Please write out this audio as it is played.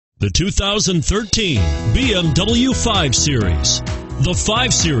The 2013 BMW 5 Series. The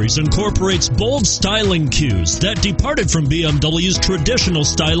 5 Series incorporates bold styling cues that departed from BMW's traditional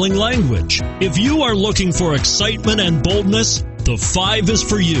styling language. If you are looking for excitement and boldness, the 5 is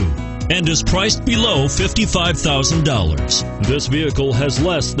for you and is priced below $55,000. This vehicle has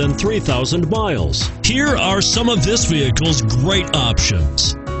less than 3,000 miles. Here are some of this vehicle's great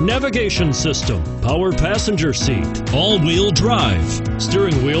options: navigation system, power passenger seat, all-wheel drive,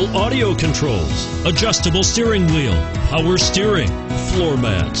 steering wheel audio controls, adjustable steering wheel, power steering, floor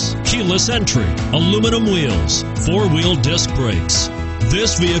mats, keyless entry, aluminum wheels, four-wheel disc brakes.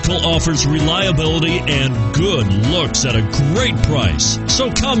 This vehicle offers reliability and good looks at a great price.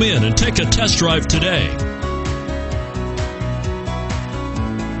 So come in and take a test drive today.